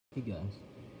Hey guys,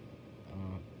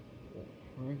 uh,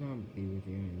 we're gonna be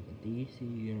reviewing the DC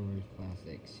Universe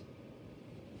Classics,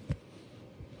 uh,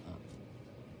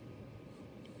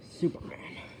 Superman.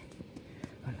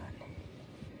 Hold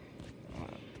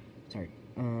on. Sorry.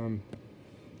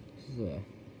 This is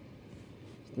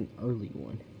an early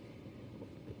one.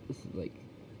 This is like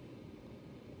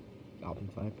album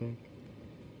 5 pack.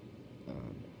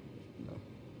 No.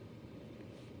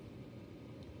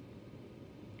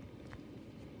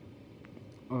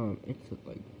 It's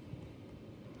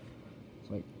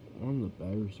like one of the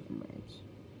better Supermans,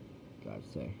 gotta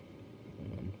say.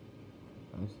 And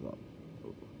nice little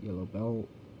yellow belt.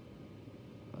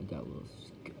 I got a little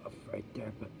scuff right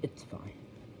there, but it's fine.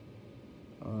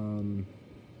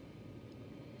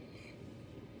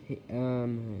 He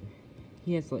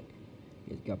he has like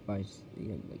he's got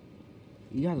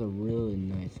he has a really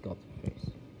nice sculpted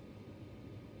face.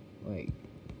 Like,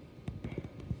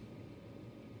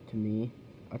 to me,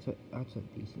 that's a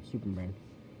decent Superman.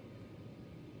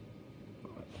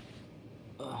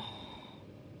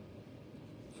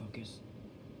 Focus.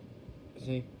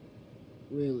 See,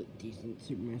 really decent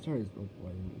Superman. Sorry, it's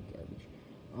boiling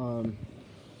garbage.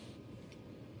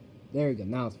 There we go.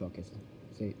 Now it's focused.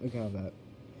 See, look how that.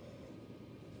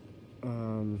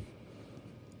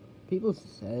 People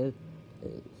said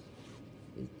his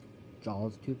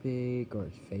jaw's too big or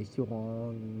his face too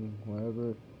long,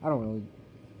 whatever. I don't really.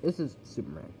 This is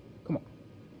Superman. Come on,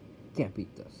 can't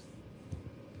beat this.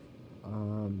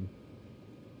 Got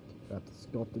the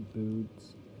sculpted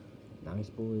boots, nice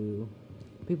blue.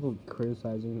 People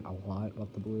criticizing a lot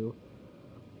about the blue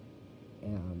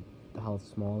and how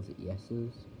small the S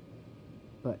is,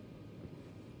 but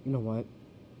you know what?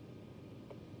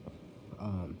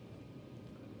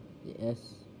 The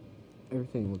S,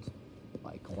 everything looks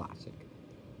like classic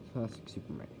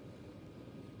Superman.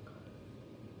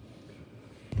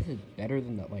 This is better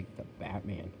than the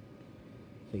Batman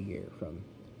figure from.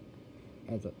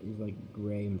 He's like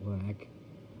gray and black.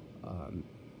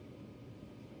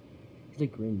 He's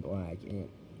like green and black, and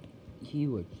he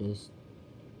was just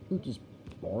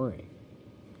boring.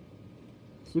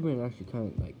 Superman actually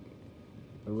kind of like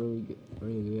a really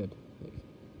good. Like,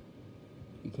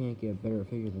 you can't get a better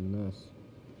figure than this.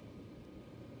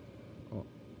 Oh.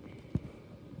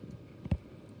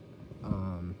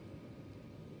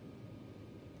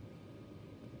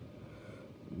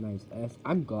 Nice S.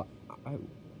 I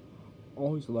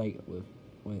always like it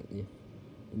if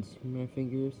in Superman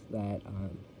figures that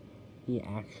he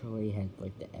actually had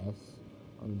like the S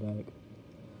on the back.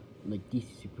 Like DC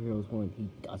Superheroes one, he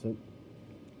doesn't.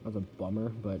 That's a bummer,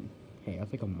 but hey,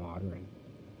 that's like a modern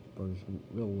version,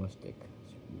 realistic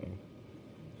Superman.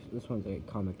 This one's like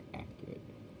comic accurate.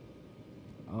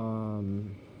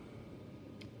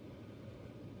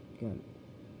 Got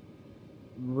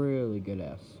really good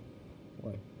S.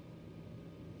 Like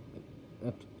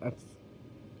that's.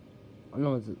 I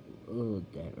know it's a little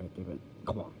dead right there, but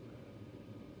come on,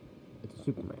 it's a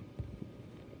Superman.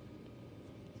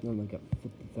 It's not like a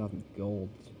 50,000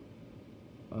 golds.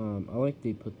 I like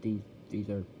they put these. These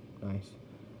are nice.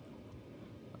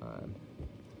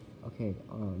 Okay.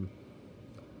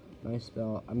 Nice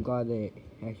belt. I'm glad they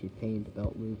actually painted the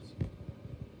belt loops.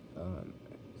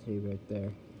 See right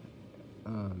there.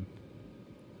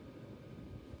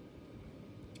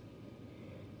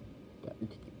 Got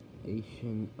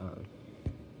articulation.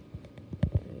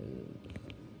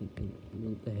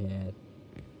 Move the head.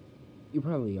 You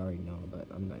probably already know, but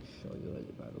I'm not showing you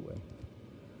it, by the way.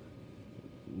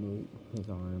 Move his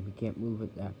arm. He can't move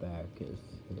it that back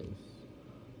because his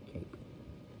cape.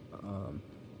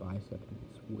 Bicep and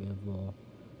swivel.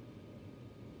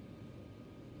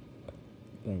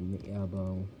 Bend the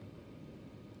elbow.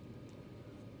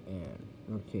 And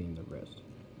rotating the wrist.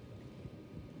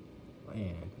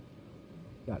 And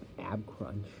got ab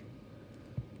crunch.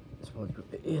 This one's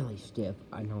really stiff.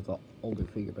 I know it's an older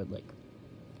figure, but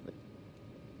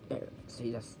there.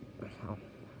 See, that's how.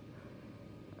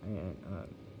 And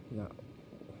you got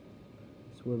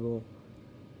swivel.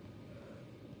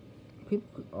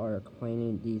 People are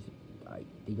complaining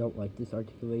they don't like this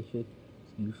articulation.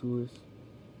 It's useless.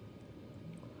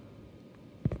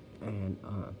 And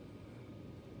I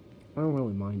don't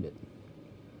really mind it.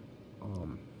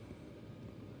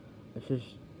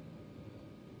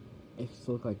 It just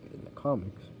looked like in the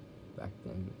comics back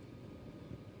then.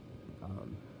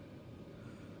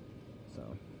 So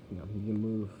you know he can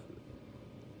move.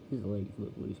 His legs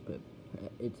look loose, but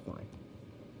it's fine.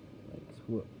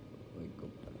 Go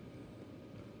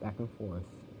back and forth.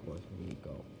 Of course, we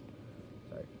go.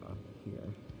 Sorry,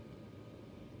 here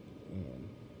and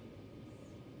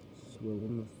swivel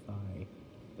in the thigh.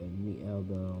 bend the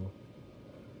elbow,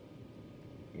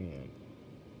 and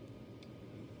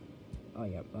oh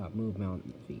yeah, move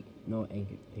mountain feet. No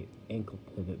ankle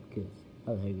pivot because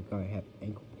I don't think you're gonna have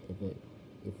ankle pivot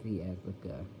if he has like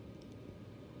a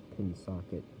pin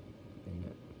socket in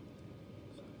it.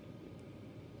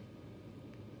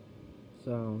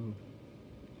 So,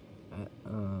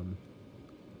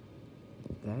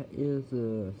 that is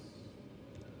a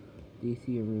DC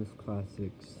Universe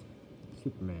Classics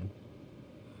Superman.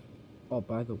 Oh,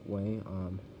 by the way,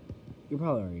 you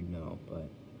probably already know, but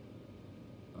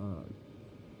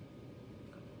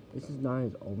this is not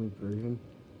his only version.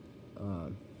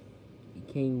 He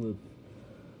came with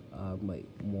like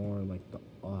more like the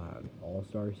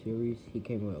All-Star series. He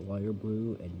came with a lighter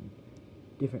blue and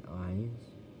different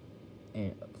eyes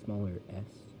and a smaller S.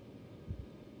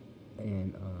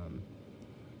 And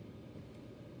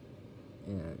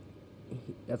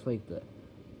that's like the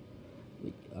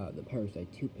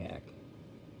Parasite 2-pack.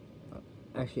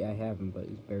 Actually, I have him, but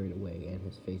he's buried away, and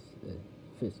his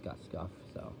fist got scuffed.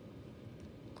 So,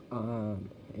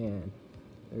 and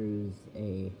there's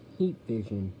a Heat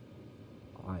Vision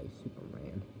Eye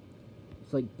Superman.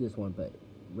 It's like this one, but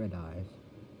red eyes.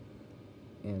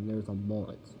 And there's a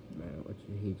mullet Superman, which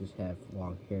he just have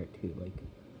long hair too, like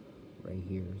right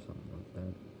here or something like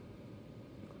that.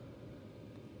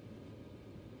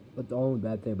 But the only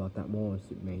bad thing about that mullet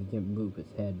Superman, he can't move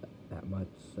his head that much.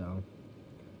 So,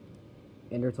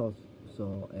 and there's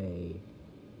also a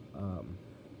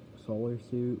solar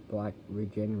suit, black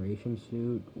regeneration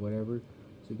suit, whatever.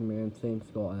 Superman, same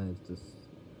skull as this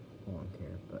long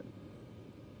hair, but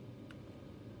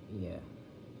yeah.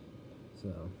 So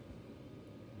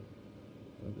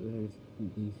there's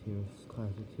these here's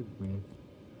classic Superman.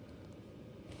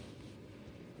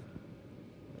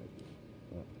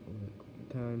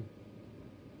 Time.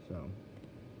 So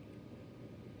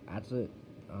that's it.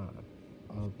 I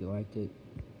hope you liked it.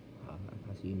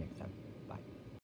 I'll see you next time.